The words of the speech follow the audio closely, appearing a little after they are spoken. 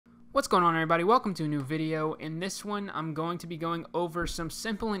What's going on, everybody? Welcome to a new video. In this one, I'm going to be going over some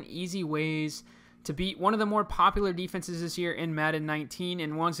simple and easy ways to beat one of the more popular defenses this year in Madden 19,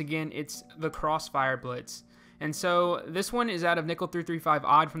 and once again, it's the crossfire blitz. And so this one is out of nickel 335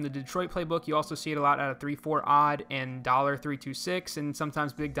 odd from the Detroit playbook. You also see it a lot out of 3-4 odd and $326 and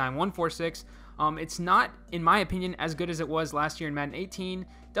sometimes big dime 146. It's not, in my opinion, as good as it was last year in Madden 18.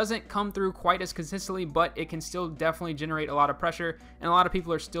 Doesn't come through quite as consistently, but it can still definitely generate a lot of pressure, and a lot of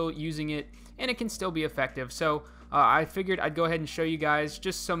people are still using it, and it can still be effective. So I figured I'd go ahead and show you guys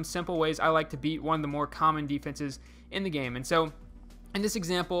just some simple ways I like to beat one of the more common defenses in the game. And so in this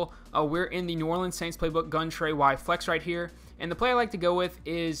example, we're in the New Orleans Saints playbook, gun tray Y flex right here, and the play I like to go with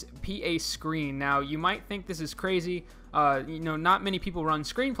is PA screen. Now, you might think this is crazy. Not many people run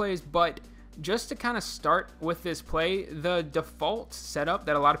screen plays, but just to kind of start with this play, the default setup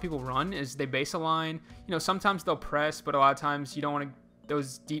that a lot of people run is they base a line. Sometimes they'll press, but a lot of times you don't want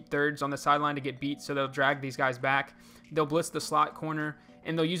those deep thirds on the sideline to get beat, so they'll drag these guys back. They'll blitz the slot corner,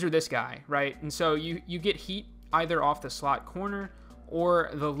 and they'll use this guy, right? And so you get heat either off the slot corner or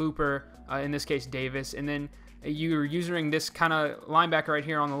the looper, in this case Davis, and then you're using this kind of linebacker right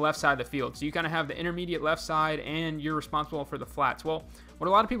here on the left side of the field. So you kind of have the intermediate left side, and you're responsible for the flats. Well, what a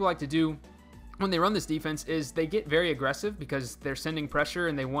lot of people like to do when they run this defense is they get very aggressive because they're sending pressure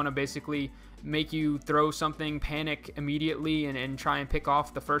and they want to basically make you throw something, panic immediately, and try and pick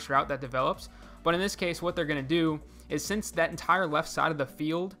off the first route that develops. But in this case, what they're going to do is, since that entire left side of the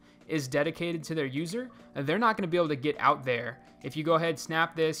field is dedicated to their user, they're not going to be able to get out there. If you go ahead,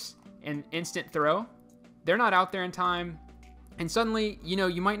 snap this, and instant throw, they're not out there in time. And suddenly,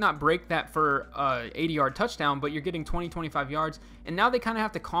 you might not break that for a 80-yard touchdown, but you're getting 20, 25 yards. And now they kind of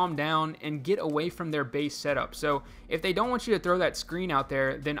have to calm down and get away from their base setup. So if they don't want you to throw that screen out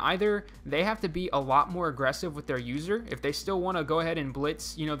there, then either they have to be a lot more aggressive with their user. If they still want to go ahead and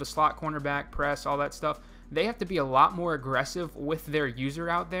blitz, the slot cornerback, press, all that stuff, they have to be a lot more aggressive with their user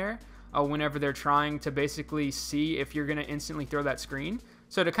out there whenever they're trying to basically see if you're going to instantly throw that screen.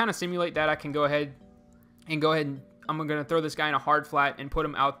 So to kind of simulate that, I can go ahead and I'm going to throw this guy in a hard flat and put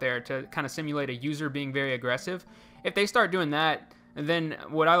him out there to kind of simulate a user being very aggressive. If they start doing that, then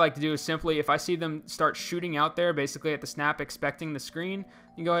what I like to do is simply, if I see them start shooting out there, basically at the snap expecting the screen,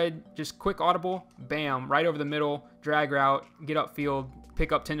 you go ahead, just quick audible, bam, right over the middle, drag route, get upfield,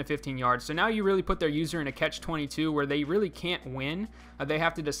 pick up 10 to 15 yards. So now you really put their user in a catch-22 where they really can't win. They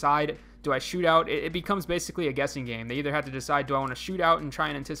have to decide, do I shoot out? It becomes basically a guessing game. They either have to decide, do I want to shoot out and try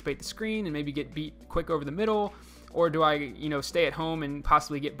and anticipate the screen and maybe get beat quick over the middle, or do I, stay at home and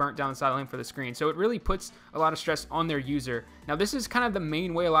possibly get burnt down the sideline for the screen? So it really puts a lot of stress on their user. Now, this is kind of the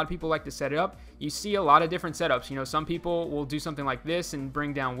main way a lot of people like to set it up. You see a lot of different setups. Some people will do something like this and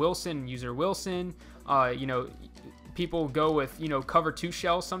bring down Wilson and user Wilson. People go with, cover 2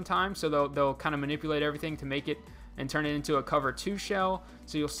 shells sometimes. So they'll kind of manipulate everything to make it and turn it into a cover 2 shell.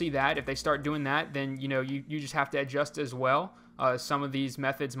 So you'll see that. If they start doing that, then, you just have to adjust as well. Some of these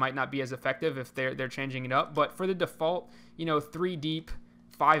methods might not be as effective if they're changing it up. But for the default, 3 deep,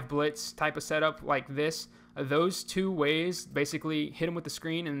 5 blitz type of setup like this, those 2 ways, basically hit them with the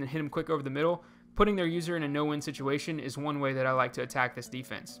screen and then hit them quick over the middle, putting their user in a no-win situation is one way that I like to attack this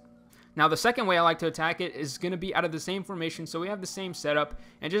defense. Now, the second way I like to attack it is going to be out of the same formation, so we have the same setup,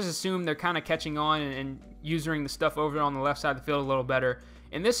 and just assume they're kind of catching on and using the stuff over on the left side of the field a little better.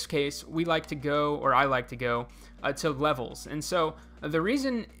 In this case, I like to go to levels. And so the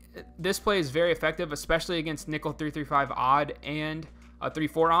reason this play is very effective, especially against nickel 335 odd and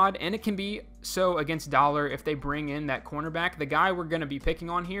 3-4 odd, and it can be so against dollar if they bring in that cornerback. The guy we're going to be picking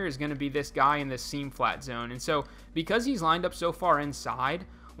on here is going to be this guy in this seam flat zone. And so because he's lined up so far inside,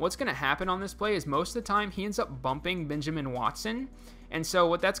 what's going to happen on this play is most of the time he ends up bumping Benjamin Watson. And so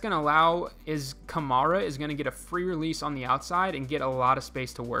what that's going to allow is Kamara is going to get a free release on the outside and get a lot of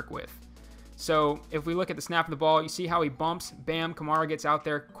space to work with. So if we look at the snap of the ball, you see how he bumps, bam, Kamara gets out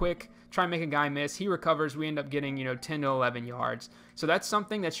there quick, try and make a guy miss, he recovers, we end up getting 10 to 11 yards. So that's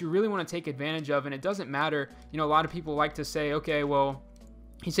something that you really want to take advantage of, and it doesn't matter. A lot of people like to say, okay, well,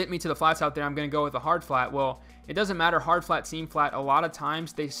 he's hit me to the flats out there, I'm going to go with a hard flat. Well, it doesn't matter, hard flat, seam flat, a lot of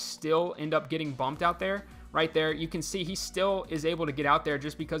times they still end up getting bumped out there. Right there, you can see he still is able to get out there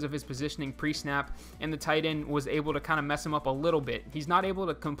just because of his positioning pre-snap, and the tight end was able to kind of mess him up a little bit. He's not able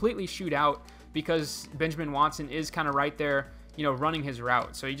to completely shoot out because Benjamin Watson is kind of right there, running his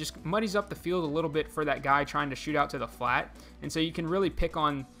route. So he just muddies up the field a little bit for that guy trying to shoot out to the flat. And so you can really pick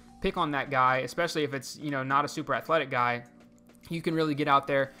on that guy, especially if it's, not a super athletic guy. You can really get out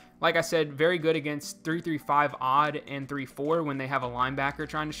there. Like I said, very good against 3-3-5 odd and 3-4 when they have a linebacker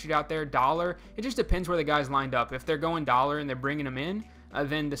trying to shoot out there. Dollar, it just depends where the guy's lined up. If they're going dollar and they're bringing him in,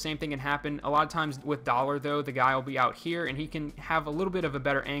 then the same thing can happen. A lot of times with dollar, though, the guy will be out here, and he can have a little bit of a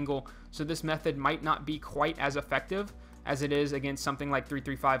better angle, so this method might not be quite as effective as it is against something like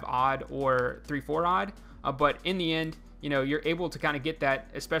 3-3-5 odd or 3-4 odd, but in the end, you know, you're able to kind of get that,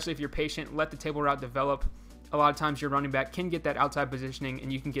 especially if you're patient, let the table route develop. A lot of times your running back can get that outside positioning,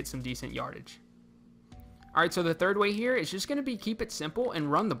 and you can get some decent yardage. All right, so the third way here is just going to be keep it simple and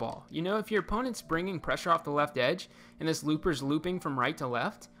run the ball. You know, if your opponent's bringing pressure off the left edge and this looper's looping from right to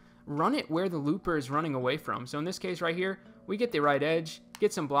left, run it where the looper is running away from. So in this case right here, we get the right edge,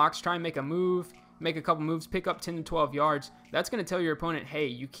 get some blocks, try and make a move, make a couple moves, pick up 10 to 12 yards. That's going to tell your opponent, hey,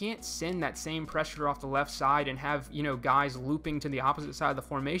 you can't send that same pressure off the left side and have, you know, guys looping to the opposite side of the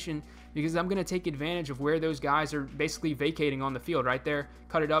formation, because I'm going to take advantage of where those guys are basically vacating on the field right there.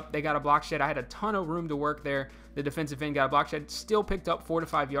 Cut it up. They got a block shed. I had a ton of room to work there. The defensive end got a block shed, still picked up 4 to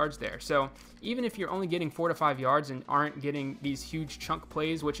 5 yards there. So even if you're only getting 4 to 5 yards and aren't getting these huge chunk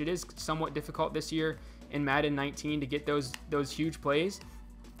plays, which it is somewhat difficult this year in Madden 19 to get those huge plays,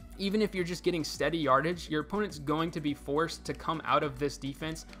 even if you're just getting steady yardage, your opponent's going to be forced to come out of this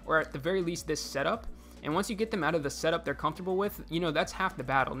defense, or at the very least this setup. And once you get them out of the setup they're comfortable with, you know, that's half the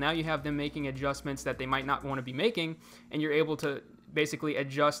battle. Now you have them making adjustments that they might not want to be making, and you're able to basically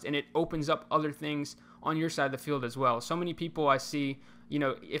adjust, and it opens up other things on your side of the field as well. So many people I see, you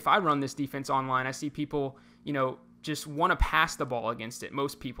know, if I run this defense online, I see people, you know, just want to pass the ball against it.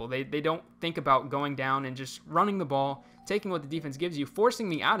 Most people, they don't think about going down and just running the ball, taking what the defense gives you, forcing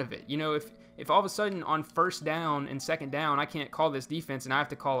me out of it. You know, if all of a sudden on first down and second down, I can't call this defense and I have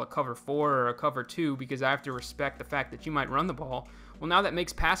to call a cover 4 or a cover 2 because I have to respect the fact that you might run the ball, well, now that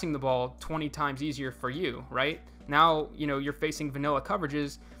makes passing the ball 20 times easier for you, right? Now, you know, you're facing vanilla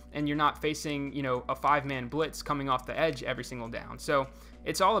coverages and you're not facing, you know, a 5-man blitz coming off the edge every single down. So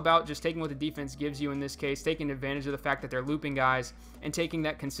it's all about just taking what the defense gives you in this case, taking advantage of the fact that they're looping guys, and taking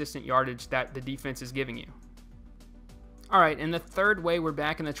that consistent yardage that the defense is giving you. All right, and the third way, we're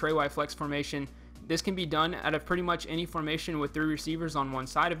back in the Trey White flex formation. This can be done out of pretty much any formation with 3 receivers on one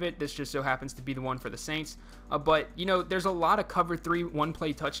side of it. This just so happens to be the one for the Saints. But, you know, there's a lot of cover 3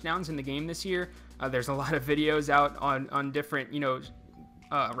 one-play touchdowns in the game this year. There's a lot of videos out on different, you know,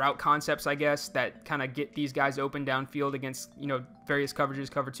 route concepts, I guess, that kind of get these guys open downfield against, you know, various coverages,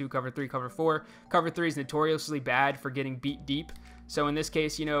 cover 2, cover 3, cover 4. Cover 3 is notoriously bad for getting beat deep. So in this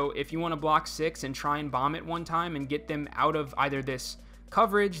case, you know, if you want to block 6 and try and bomb it one time and get them out of either this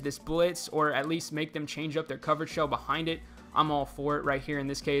coverage, this blitz, or at least make them change up their coverage shell behind it, I'm all for it right here in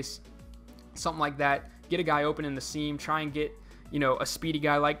this case. Something like that. Get a guy open in the seam, try and get, you know, a speedy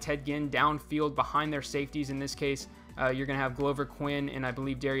guy like Ted Ginn downfield behind their safeties. In this case, you're going to have Glover Quinn and I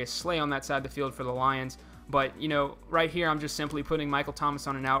believe Darius Slay on that side of the field for the Lions. But, you know, right here, I'm just simply putting Michael Thomas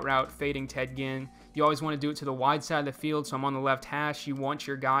on an out route, fading Ted Ginn. You always want to do it to the wide side of the field, so I'm on the left hash. You want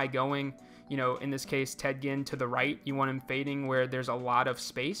your guy going, you know, in this case, Ted Ginn to the right. You want him fading where there's a lot of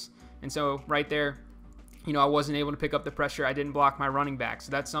space. And so right there, you know, I wasn't able to pick up the pressure. I didn't block my running back.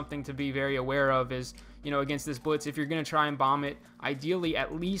 So that's something to be very aware of is, you know, against this blitz, if you're going to try and bomb it, ideally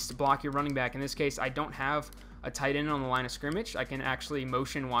at least block your running back. In this case, I don't have a tight end on the line of scrimmage. I can actually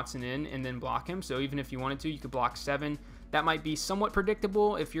motion Watson in and then block him. So even if you wanted to, you could block 7. That might be somewhat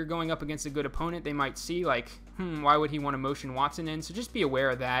predictable. If you're going up against a good opponent, they might see like, why would he want to motion Watson in? So just be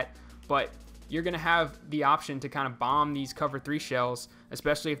aware of that. But you're going to have the option to kind of bomb these cover 3 shells,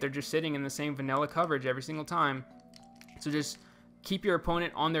 especially if they're just sitting in the same vanilla coverage every single time. So just keep your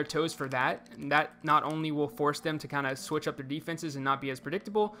opponent on their toes for that. And that not only will force them to kind of switch up their defenses and not be as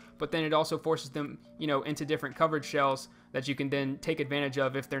predictable, but then it also forces them, you know, into different coverage shells that you can then take advantage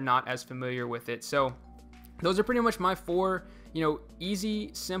of if they're not as familiar with it. So those are pretty much my 4, you know, easy,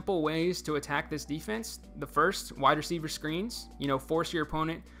 simple ways to attack this defense. The first, wide receiver screens, you know, force your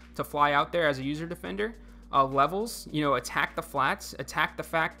opponent to fly out there as a user defender. Levels, you know, attack the flats, attack the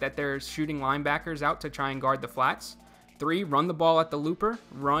fact that they're shooting linebackers out to try and guard the flats. 3, run the ball at the looper,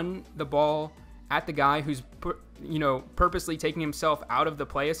 run the ball at the guy who's, you know, purposely taking himself out of the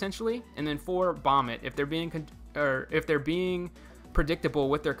play essentially. And then 4, bomb it. If they're being predictable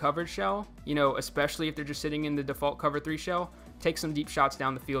with their coverage shell, you know, especially if they're just sitting in the default cover 3 shell, take some deep shots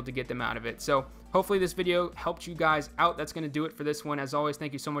down the field to get them out of it. So hopefully this video helped you guys out. That's going to do it for this one. As always,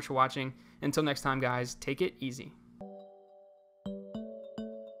 thank you so much for watching. Until next time, guys, take it easy.